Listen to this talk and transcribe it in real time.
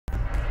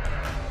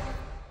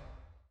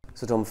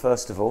So Dom,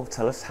 first of all,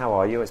 tell us, how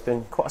are you? It's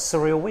been quite a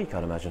surreal week,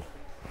 I'd imagine.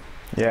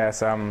 Yeah, it's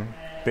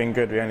been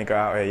good. We only got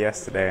out here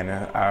yesterday,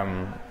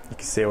 and you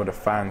can see all the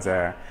fans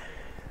there.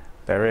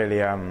 They're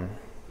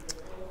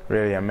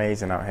really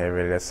amazing out here.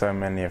 Really, there's so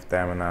many of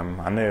them, and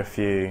I knew a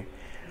few.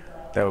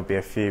 There will be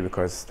a few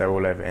because they're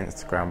all over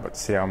Instagram. But to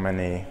see how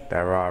many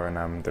there are,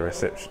 and the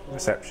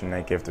reception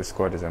they give the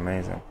squad is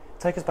amazing.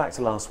 Take us back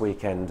to last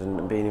weekend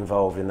and being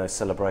involved in those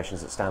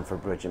celebrations at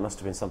Stamford Bridge. It must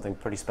have been something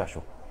pretty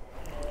special.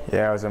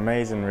 Yeah, it was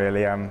amazing,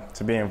 really.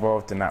 To be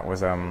involved in that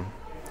was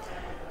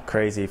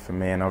crazy for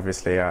me, and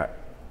obviously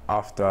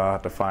after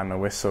the final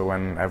whistle,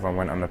 when everyone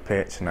went on the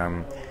pitch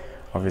and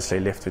obviously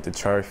lifted the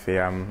trophy,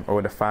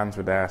 all the fans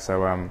were there,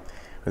 so it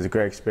was a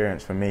great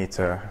experience for me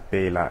to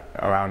be like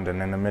around and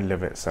in the middle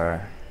of it.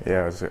 So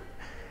yeah, it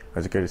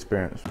was a good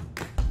experience.